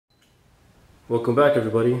Welcome back,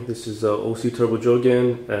 everybody. This is OCTurboJoe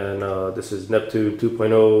again, and this is Neptune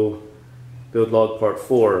 2.0 build log part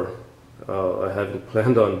 4. I haven't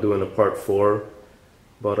planned on doing a part 4,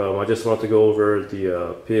 but I just want to go over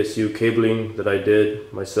the PSU cabling that I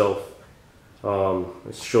did myself.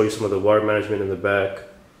 Show you some of the wire management in the back,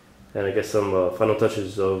 and I guess some final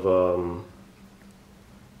touches of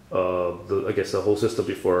the whole system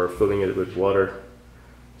before filling it with water.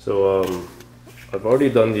 So I've already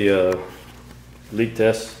done the leak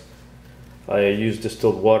test. I used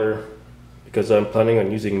distilled water because I'm planning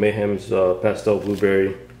on using Mayhems Pastel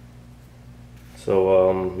Blueberry.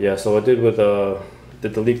 So so I did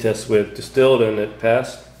the leak test with distilled, and it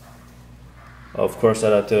passed. Of course, I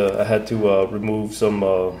had to remove some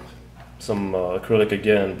acrylic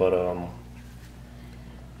again, but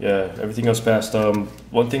yeah, everything else passed.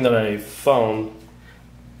 One thing that I found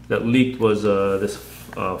that leaked was this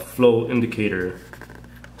flow indicator.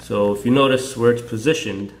 So if you notice where it's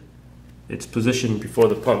positioned before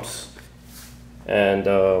the pumps, and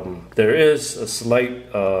there is a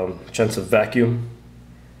slight chance of vacuum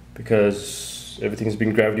because everything's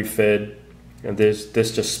being gravity fed, and this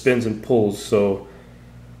just spins and pulls. So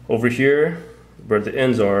over here where the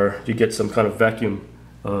ends are, you get some kind of vacuum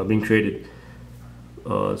being created.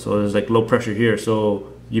 So there's like low pressure here,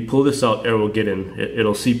 so you pull this out, air will get in,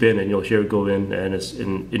 it'll seep in, and you'll hear it go in, and it's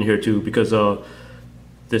in here too, because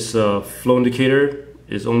this flow indicator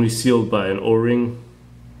is only sealed by an O-ring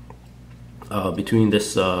between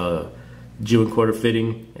this G1/4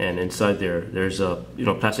 fitting and inside there's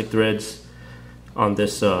plastic threads on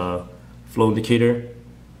this flow indicator.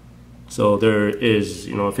 So there is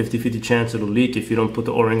a 50-50 chance it'll leak if you don't put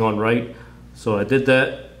the O-ring on right. So I did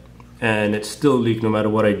that, and it still leaked no matter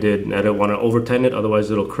what I did. And I didn't want to over tighten it, otherwise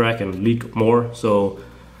it'll crack and leak more. So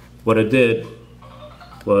what I did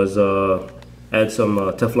was add some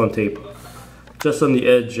Teflon tape just on the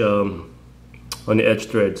edge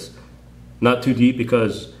threads, not too deep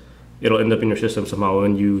because it'll end up in your system somehow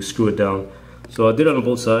when you screw it down. So I did it on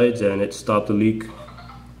both sides, and it stopped the leak,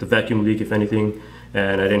 the vacuum leak if anything,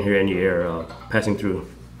 and I didn't hear any air passing through.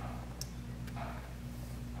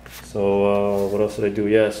 So what else did I do?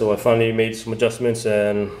 Yeah, so I finally made some adjustments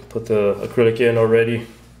and put the acrylic in already,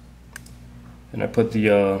 and I put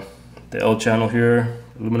the L channel here,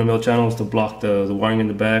 aluminum L channels, to block the wiring in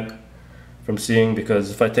the back from seeing,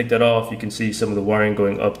 because if I take that off, you can see some of the wiring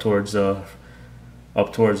going up towards behind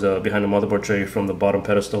the motherboard tray from the bottom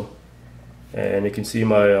pedestal. And you can see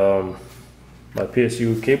my my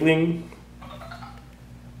PSU cabling.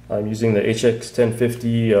 I'm using the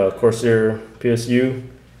HX1050 Corsair PSU.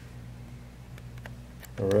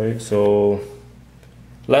 Alright, so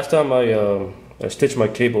last time I stitched my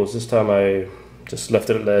cables. This time I just left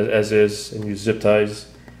it as is and used zip ties.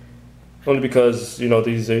 Only because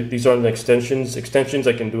these aren't extensions. Extensions,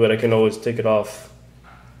 I can do it. I can always take it off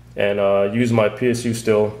and use my PSU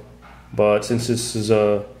still. But since this is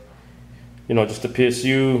just a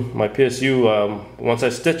PSU, my PSU, once I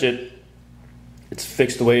stitch it, it's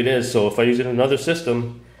fixed the way it is. So if I use it in another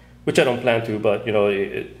system, which I don't plan to, but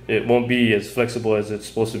it won't be as flexible as it's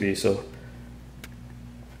supposed to be. So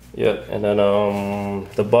yeah, and then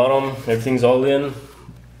the bottom, everything's all in.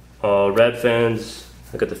 Rad fans,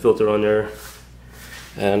 I got the filter on there,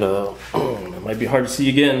 and it might be hard to see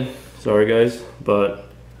again, sorry guys,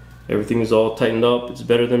 but everything is all tightened up. It's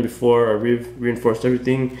better than before. I reinforced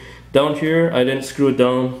everything. Down here, I didn't screw it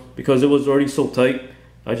down because it was already so tight.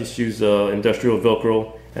 I just used industrial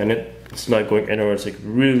Velcro, and it's not going anywhere. It's like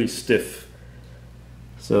really stiff.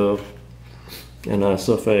 So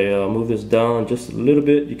so if I move this down just a little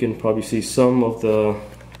bit, you can probably see some of the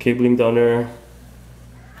cabling down there.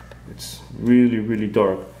 It's really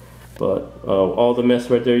dark, but all the mess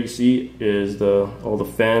right there you see is all the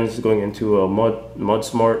fans going into a Mod My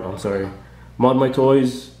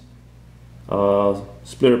Toys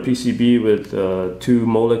splitter PCB with 2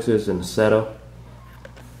 Molexes and a SATA.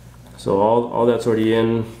 So all that's already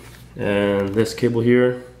in. And this cable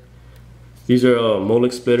here, these are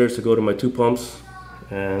Molex splitters to go to my 2 pumps,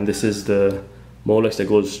 and this is the Molex that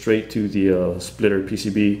goes straight to the splitter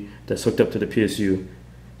PCB that's hooked up to the PSU.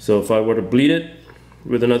 So if I were to bleed it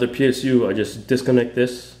with another PSU, I just disconnect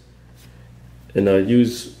this and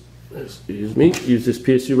use this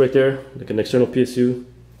PSU right there, like an external PSU,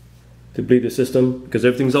 to bleed the system, because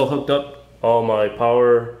everything's all hooked up. All my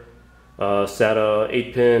power, SATA,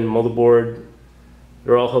 8-pin, motherboard,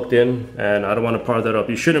 they're all hooked in, and I don't want to power that up.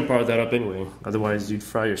 You shouldn't power that up anyway, otherwise you'd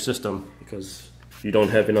fry your system because you don't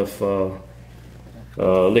have enough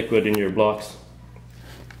liquid in your blocks.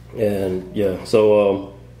 And yeah,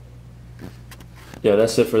 so yeah,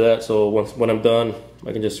 that's it for that. So when I'm done,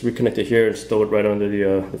 I can just reconnect it here and stow it right under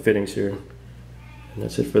the fittings here. And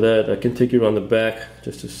that's it for that. I can take you around the back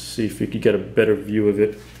just to see if you could get a better view of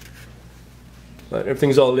it. But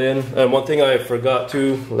everything's all in. And one thing I forgot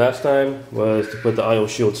to last time was to put the IO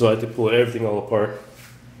shield, so I had to pull everything all apart.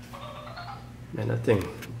 Man, that thing,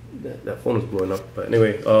 that phone is blowing up. But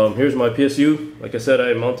anyway, here's my PSU. Like I said,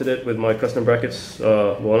 I mounted it with my custom brackets.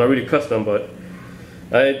 Well, not really custom, but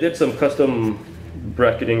I did some custom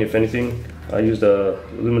bracketing, if anything. I used a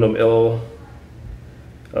aluminum L,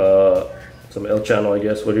 some L channel, I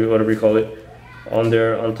guess, whatever you call it, on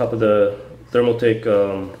there, on top of the Thermaltake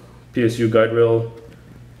PSU guide rail.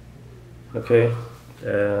 Okay,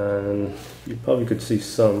 and you probably could see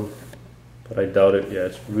some, but I doubt it. Yeah,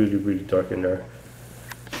 it's really, really dark in there.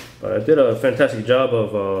 But I did a fantastic job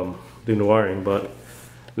of doing the wiring. But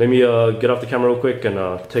let me get off the camera real quick and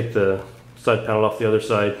take the side panel off the other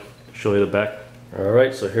side, show you the back.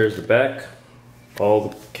 Alright, so here's the back. All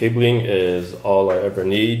the cabling is all I ever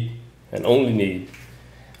need and only need.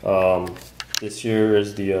 This here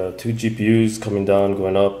is the 2 GPUs coming down,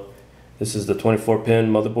 going up. This is the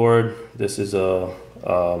 24-pin motherboard. This is a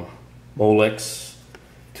Molex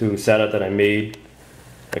 2 SATA that I made.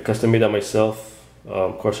 I custom made that myself.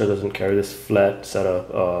 Corsair doesn't carry this flat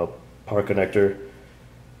SATA power connector.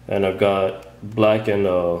 And I've got black and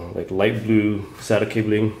like light blue SATA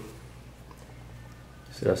cabling.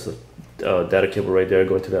 So that's the data cable right there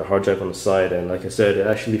going to that hard drive on the side. And like I said, it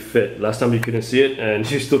actually fit. Last time you couldn't see it, and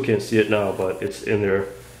you still can't see it now, but it's in there.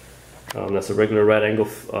 That's a regular right angle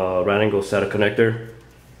SATA connector.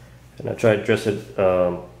 And I tried to dress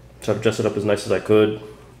it up as nice as I could.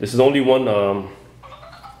 This is only one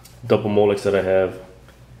double Molex that I have.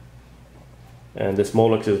 And this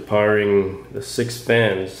Molex is powering the 6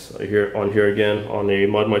 fans here again on a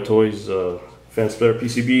Mod My Toys fan splitter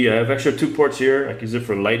PCB. I have extra 2 ports here. I can use it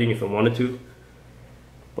for lighting if I wanted to.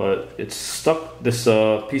 But it's stuck. This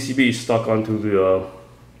PCB is stuck onto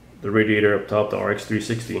the radiator up top, the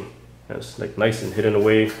RX360. And it's like nice and hidden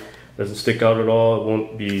away. Doesn't stick out at all. It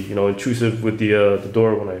won't be intrusive with the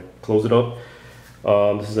door when I close it up.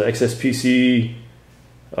 This is an XSPC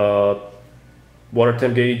water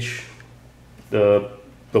temp gauge. The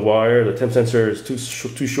wire, the temp sensor is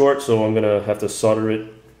too short, so I'm gonna have to solder it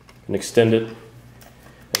and extend it.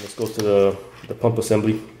 And this goes to the pump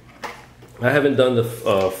assembly. I haven't done the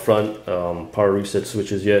front power reset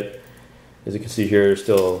switches yet. As you can see here, it's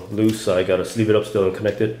still loose. So I gotta sleeve it up still and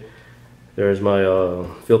connect it. There's my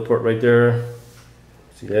field port right there.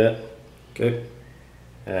 See that? Okay.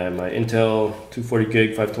 And my Intel 240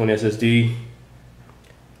 gig 520 SSD.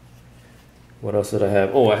 What else did I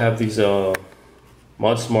have? Oh, I have these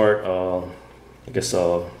ModSmart, I guess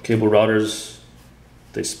cable routers.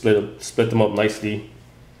 They split them up nicely,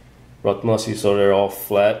 Rockmussy, so they're all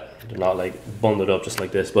flat. They're not like bundled up just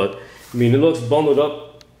like this. But I mean, it looks bundled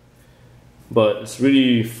up, but it's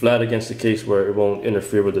really flat against the case where it won't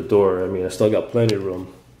interfere with the door. I mean, I still got plenty of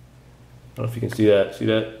room. I don't know if you can see that. See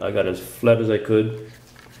that? I got as flat as I could,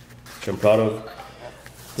 which I'm proud of.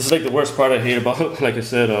 This is like the worst part I hate about, like I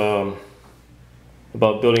said,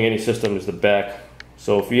 about building any system is the back.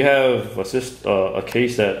 So if you have a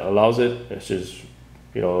case that allows it, it's just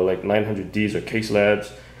like 900Ds or Case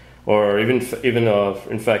Labs, or even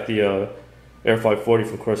in fact the Air 540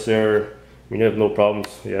 from Corsair. I mean, you have no problems,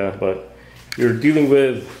 yeah. But you're dealing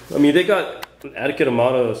with, I mean, they got an adequate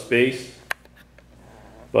amount of space,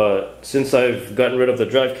 but since I've gotten rid of the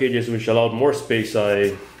drive cages, which allowed more space,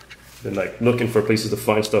 I've been like looking for places to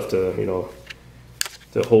find stuff to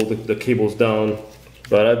to hold the cables down.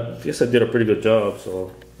 But I guess I did a pretty good job.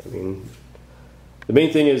 So I mean, the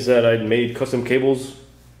main thing is that I made custom cables,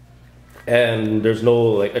 and there's no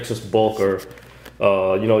like excess bulk or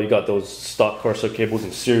you got those stock Corsair cables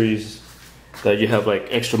in series that you have like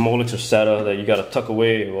extra Molex or SATA that you got to tuck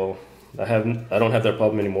away. Well, I don't have that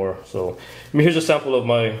problem anymore. So I mean, here's a sample of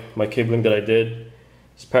my cabling that I did.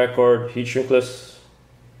 It's paracord, heat shrinkless.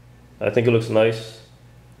 I think it looks nice.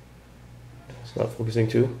 It's not focusing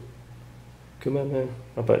too. Come on, man.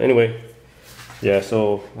 But anyway, yeah,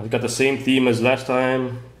 so I've got the same theme as last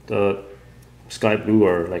time, the sky blue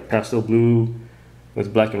or like pastel blue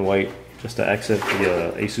with black and white, just to accent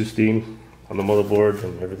the ASUS theme on the motherboard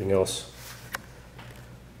and everything else.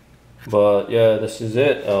 But yeah, this is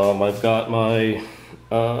it. I've got my,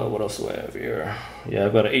 what else do I have here? Yeah,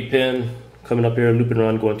 I've got an 8-pin coming up here, looping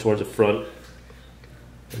around, going towards the front.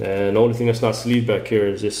 And the only thing that's not sleeved back here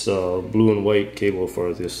is this blue and white cable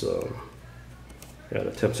for this the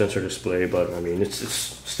temp sensor display, but I mean it's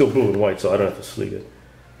still blue and white, so I don't have to sleeve it.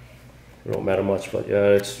 It don't matter much, but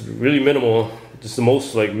yeah, it's really minimal. It's the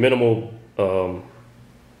most like minimal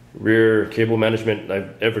rear cable management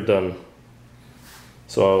I've ever done.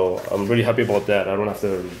 So I'm really happy about that. I don't have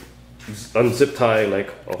to unzip tie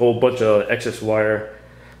like a whole bunch of excess wire,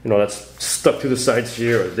 you know, that's stuck to the sides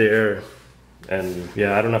here or there. And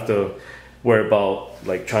yeah, I don't have to worry about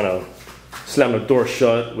like trying to slam the door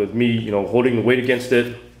shut with me, you know, holding the weight against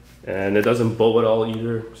it, and it doesn't bow at all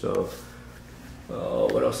either. So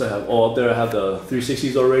what else I have? Oh, up there I have the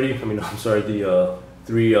 360s already. I mean, I'm sorry, the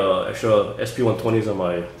 3 extra SP120s on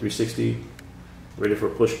my 360, ready for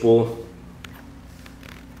push-pull.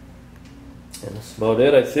 And that's about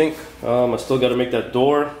it, I think. I still got to make that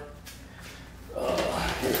door.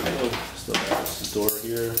 Here we go. Still got this door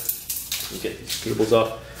here. Let me get these cables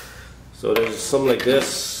off. So there's something like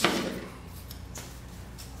this.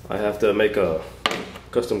 I have to make a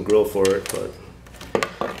custom grill for it, but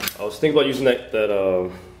I was thinking about using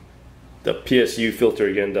the PSU filter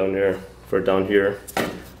again down there for down here.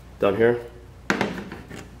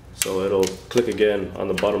 So it'll click again on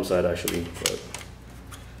the bottom side actually, but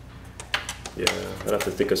yeah, I'd have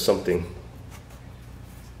to think of something.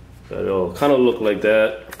 But it'll kind of look like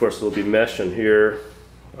that. Of course, it'll be mesh in here.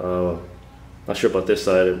 Not sure about this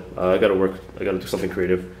side. I gotta do something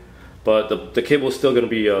creative. But the cable is still gonna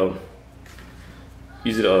be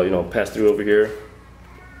easy to you know, pass through over here.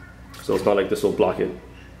 So it's not like this will block it.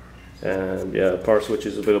 And yeah, power switch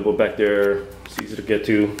is available back there. It's easy to get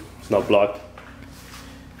to. It's not blocked.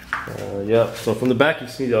 Yeah, so from the back you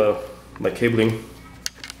see my cabling.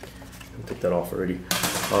 I'll take that off already.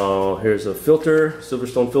 Here's a filter,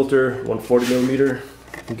 Silverstone filter, 140mm. You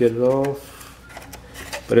can get it off.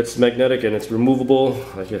 But it's magnetic and it's removable.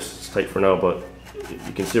 I guess it's tight for now, but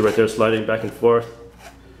you can see right there sliding back and forth.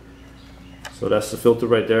 So that's the filter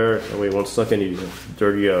right there. That way it won't suck any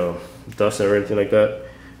dirty dust or anything like that.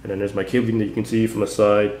 And then there's my cabling that you can see from the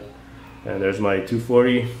side. And there's my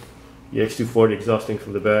 240, EX240 exhausting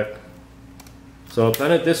from the back. So I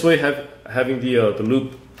plan it this way, having the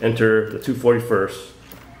loop enter the 240 first,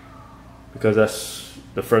 because that's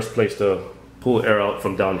the first place to pull air out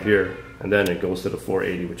from down here. And then it goes to the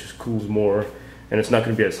 480, which is cools more. And it's not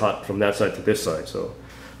going to be as hot from that side to this side. So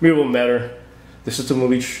it won't matter. The system will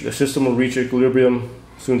reach equilibrium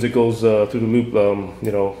as soon as it goes through the loop,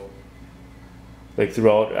 you know, like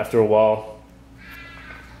throughout after a while.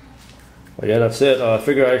 But yeah, that's it. I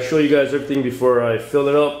figure I'd show you guys everything before I fill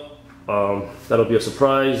it up. That'll be a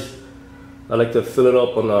surprise. I like to fill it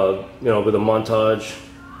up on you know, with a montage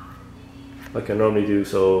like I normally do.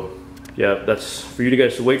 So yeah, that's for you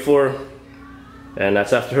guys to wait for. And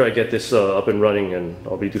that's after I get this up and running, and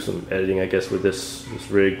I'll be doing some editing, I guess, with this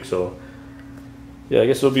rig. So yeah, I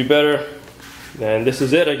guess it'll be better. And this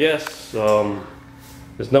is it, I guess.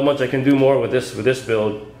 There's not much I can do more with this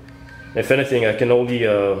build. If anything, I can only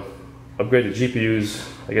upgrade the GPUs,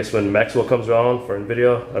 I guess, when Maxwell comes around for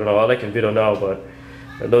NVIDIA. I don't know, I like NVIDIA now, but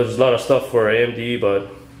I know there's a lot of stuff for AMD,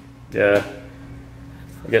 but yeah,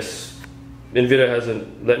 I guess NVIDIA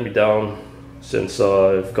hasn't let me down since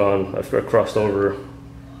I've crossed over.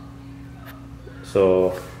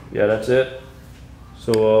 So yeah, that's it.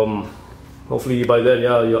 So hopefully by then,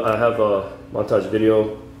 yeah, I have a montage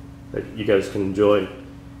video that you guys can enjoy,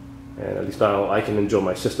 and at least now I can enjoy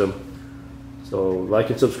my system. So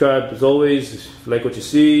like and subscribe as always. If you like what you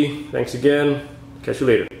see, thanks again. Catch you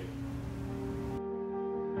later.